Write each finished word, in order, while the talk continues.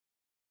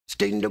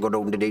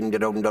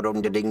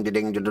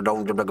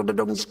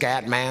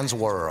Scatman's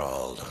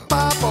World. I'm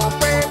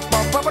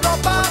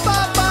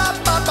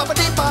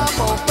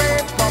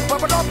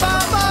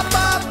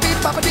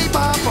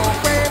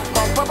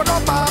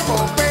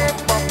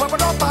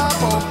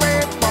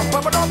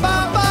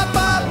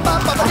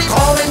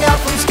calling out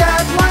from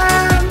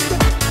Scatland.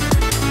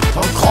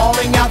 I'm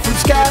calling out from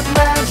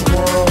Scatman's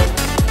World.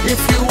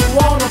 If you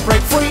wanna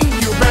break free,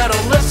 you better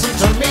listen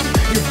to me.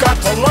 You've got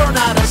to learn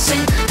how to see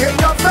in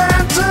your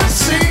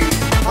fantasy.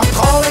 I'm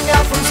calling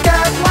out from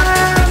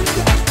Scatland.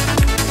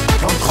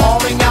 I'm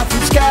calling out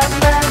from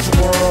Scatman's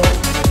World.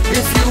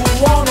 If you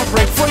wanna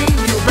break free,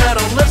 you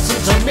better listen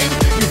to me.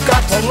 You've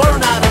got to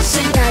learn how to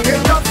see in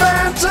your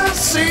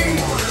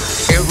fantasy.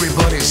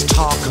 Everybody's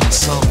talking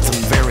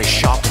something very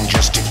shocking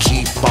just to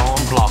keep on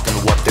blocking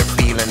what they're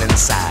feeling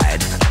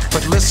inside.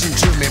 But listen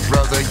to me,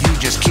 brother, you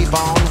just keep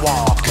on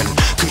walking,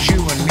 'cause you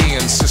and me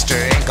and sister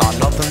ain't got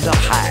nothing to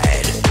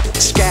hide.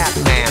 Scat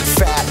man,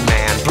 fat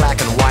man,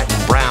 black and white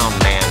and brown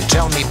man,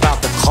 tell me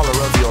about the color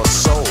of your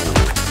soul.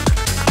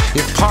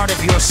 If part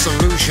of your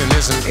solution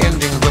isn't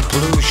ending the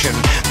pollution,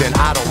 then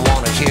I don't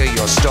want to hear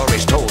your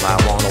stories told. I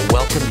want to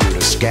welcome you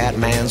to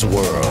Scatman's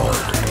World.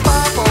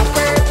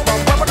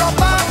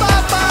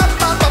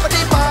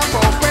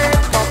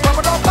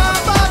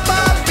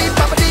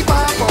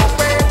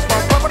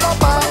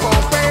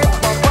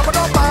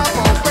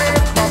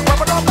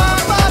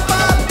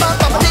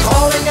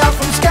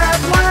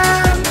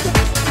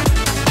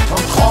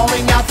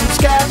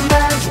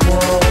 Scatman's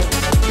World.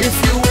 If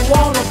you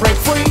wanna break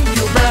free,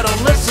 you better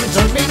listen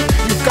to me.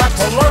 You've got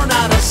to learn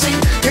how to see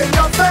in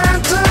your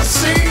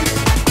fantasy.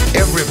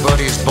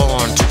 Everybody's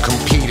born to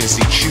compete as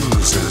he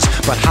chooses,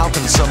 but how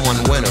can someone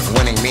win if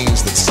winning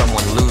means that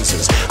someone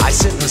loses? I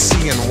sit and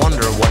see and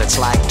wonder what it's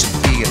like to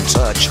be in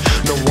touch.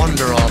 No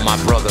wonder all my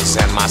brothers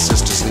and my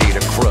sisters need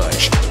a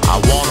crutch. I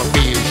wanna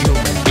be a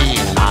human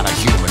being, not a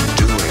human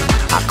doing.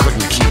 I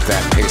couldn't keep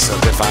that pace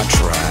up if I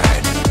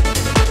tried.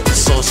 The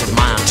source of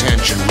my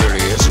intention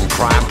really isn't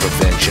crime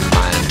prevention.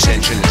 My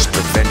intention is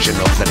prevention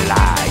of the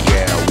lie.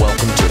 Yeah,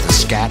 welcome to the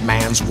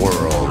Scatman's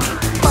World.